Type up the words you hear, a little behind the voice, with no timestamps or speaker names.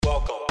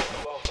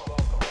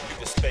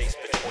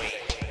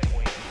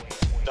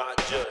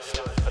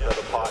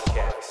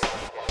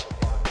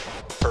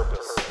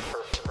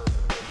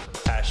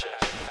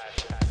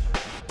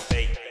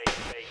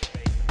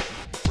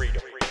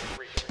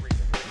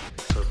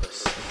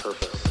Good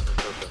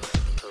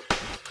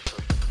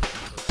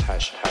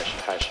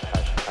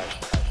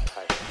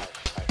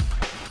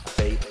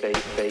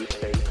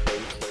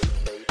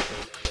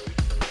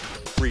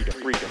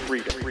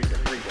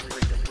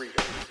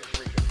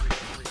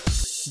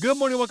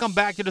morning, welcome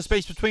back to The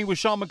Space Between with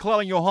Sean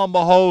McClellan, your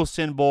humble host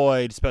and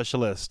Boyd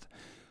specialist.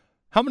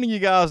 How many of you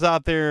guys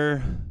out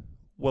there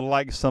would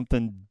like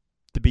something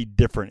to be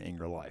different in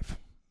your life?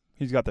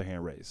 Who's got their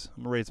hand raised?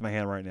 I'm going to raise my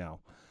hand right now.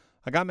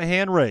 I got my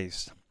hand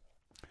raised.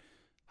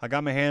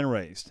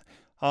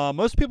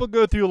 Most people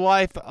go through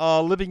life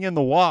living in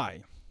the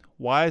why.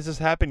 Why is this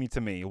happening to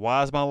me?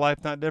 Why is my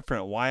life not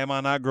different? Why am I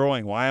not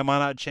growing? Why am I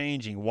not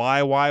changing? Why?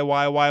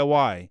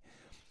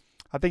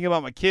 I think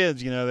about my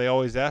kids, they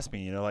always ask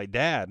me, like,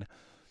 Dad,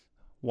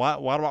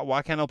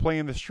 why can't I play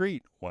in the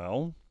street?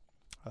 Well,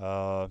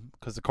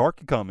 because the car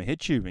could come and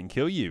hit you and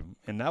kill you,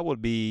 and that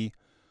would be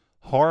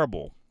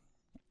horrible.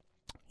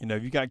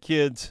 If you got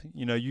kids,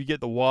 you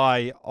get the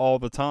why all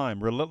the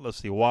time,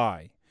 relentlessly.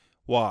 Why?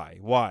 Why?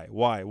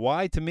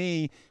 To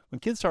me, when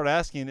kids start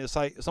asking, it's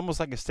almost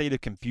like a state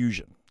of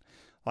confusion.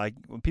 Like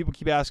when people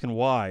keep asking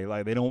why,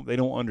 like they don't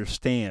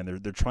understand.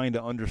 They're trying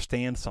to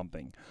understand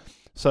something.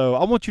 So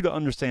I want you to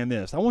understand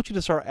this. I want you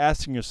to start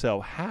asking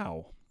yourself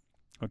how.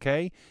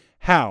 Okay?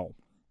 How?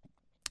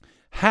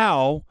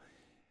 How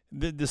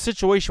the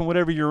situation,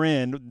 whatever you're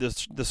in,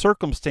 the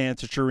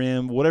circumstance that you're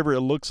in, whatever it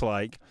looks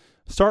like,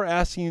 start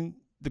asking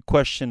the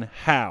question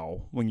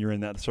how when you're in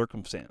that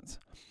circumstance.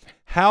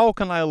 How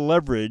can I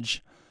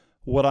leverage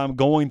what I'm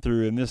going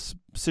through in this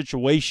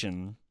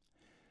situation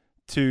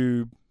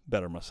to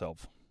better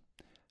myself?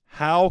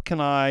 How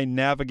can I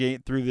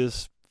navigate through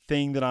this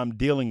thing that I'm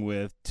dealing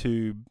with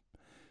to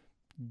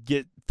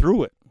get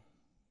through it?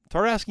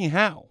 Start asking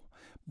how.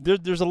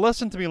 There's a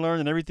lesson to be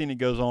learned in everything that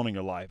goes on in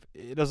your life.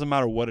 It doesn't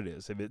matter what it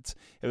is. If it's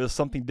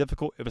something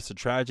difficult, if it's a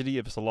tragedy,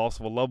 if it's the loss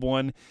of a loved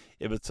one,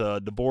 if it's a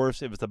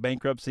divorce, if it's a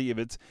bankruptcy,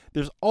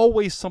 there's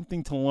always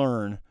something to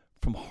learn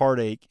from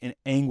heartache and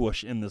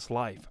anguish in this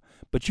life.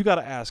 But you got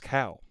to ask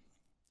how.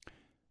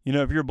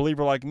 If you're a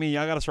believer like me,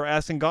 I got to start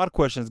asking God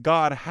questions.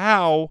 God,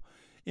 how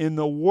in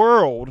the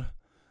world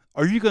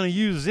are you going to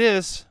use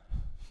this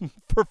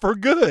for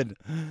good?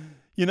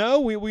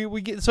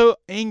 We get so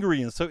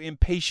angry and so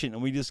impatient,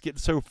 and we just get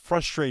so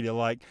frustrated.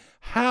 Like,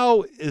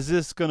 how is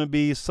this going to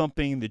be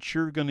something that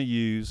you're going to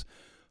use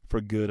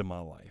for good in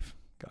my life?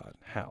 God,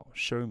 how?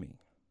 Show me.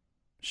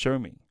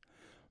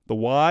 The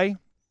why,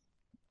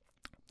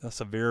 that's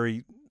a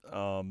very,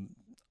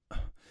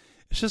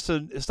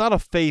 it's not a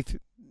faith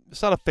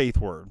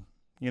word.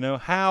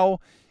 How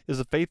is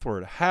a faith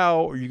word.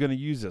 How are you going to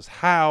use this?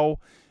 How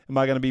am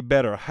I going to be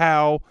better?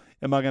 How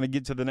am I going to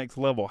get to the next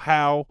level?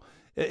 How?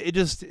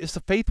 It's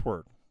a faith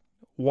word.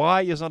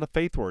 Why is not a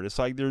faith word? It's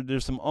like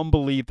there's some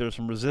unbelief, there's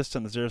some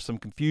resistance, there's some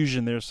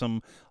confusion, there's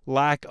some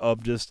lack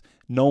of just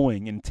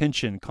knowing,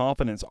 intention,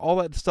 confidence, all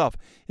that stuff.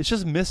 It's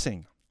just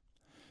missing.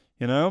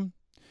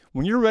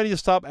 When you're ready to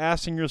stop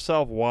asking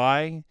yourself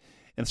why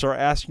and start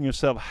asking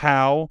yourself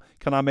how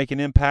can I make an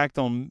impact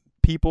on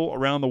people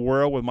around the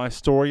world with my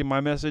story and my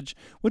message,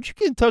 would you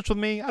get in touch with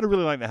me? I'd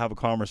really like to have a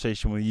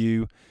conversation with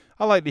you.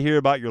 I'd like to hear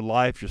about your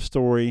life, your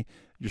story,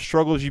 your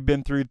struggles you've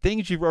been through,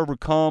 things you've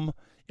overcome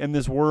in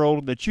this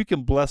world that you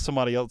can bless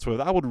somebody else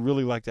with. I would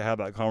really like to have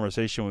that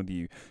conversation with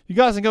you. You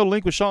guys can go to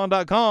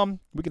linkwithsean.com.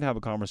 We can have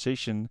a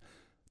conversation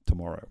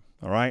tomorrow.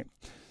 All right?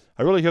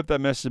 I really hope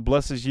that message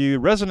blesses you,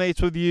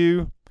 resonates with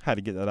you. I had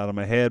to get that out of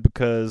my head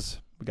because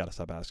we got to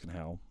stop asking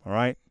how. All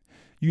right?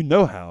 You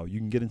know how. You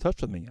can get in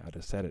touch with me. I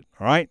just said it.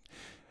 All right?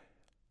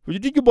 Would you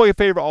do your boy a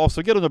favor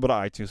also? Get on over to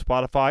iTunes,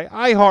 Spotify,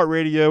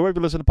 iHeartRadio, wherever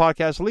you listen to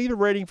podcasts. Leave a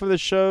rating for the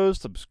show.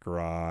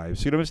 Subscribe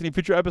so you don't miss any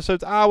future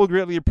episodes. I would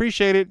greatly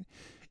appreciate it.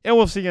 And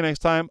we'll see you next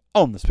time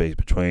on The Space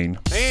Between.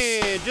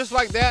 And just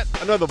like that,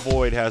 another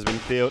void has been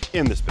filled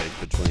in The Space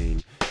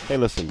Between. Hey,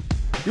 listen,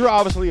 you're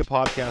obviously a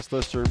podcast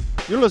listener.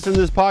 You're listening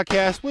to this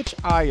podcast, which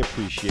I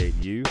appreciate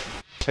you.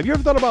 Have you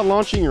ever thought about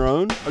launching your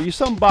own? Are you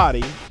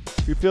somebody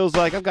who feels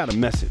like I've got a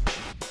message,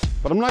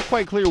 but I'm not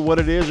quite clear what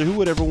it is or who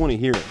would ever want to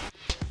hear it?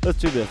 Let's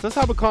do this. Let's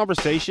have a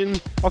conversation.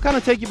 I'll kind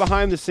of take you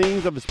behind the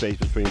scenes of the Space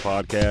Between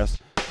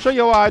podcast, show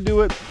you how I do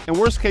it, and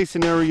worst case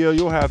scenario,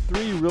 you'll have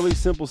 3 really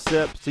simple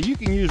steps that you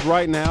can use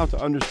right now to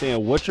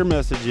understand what your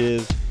message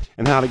is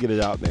and how to get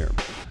it out there.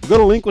 Go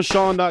to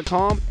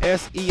linkwithsean.com,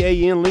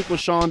 SEAN,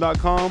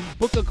 linkwithsean.com,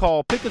 book a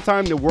call, pick a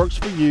time that works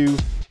for you,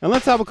 and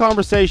let's have a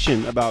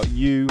conversation about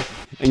you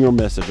and your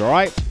message, all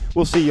right?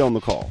 We'll see you on the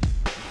call.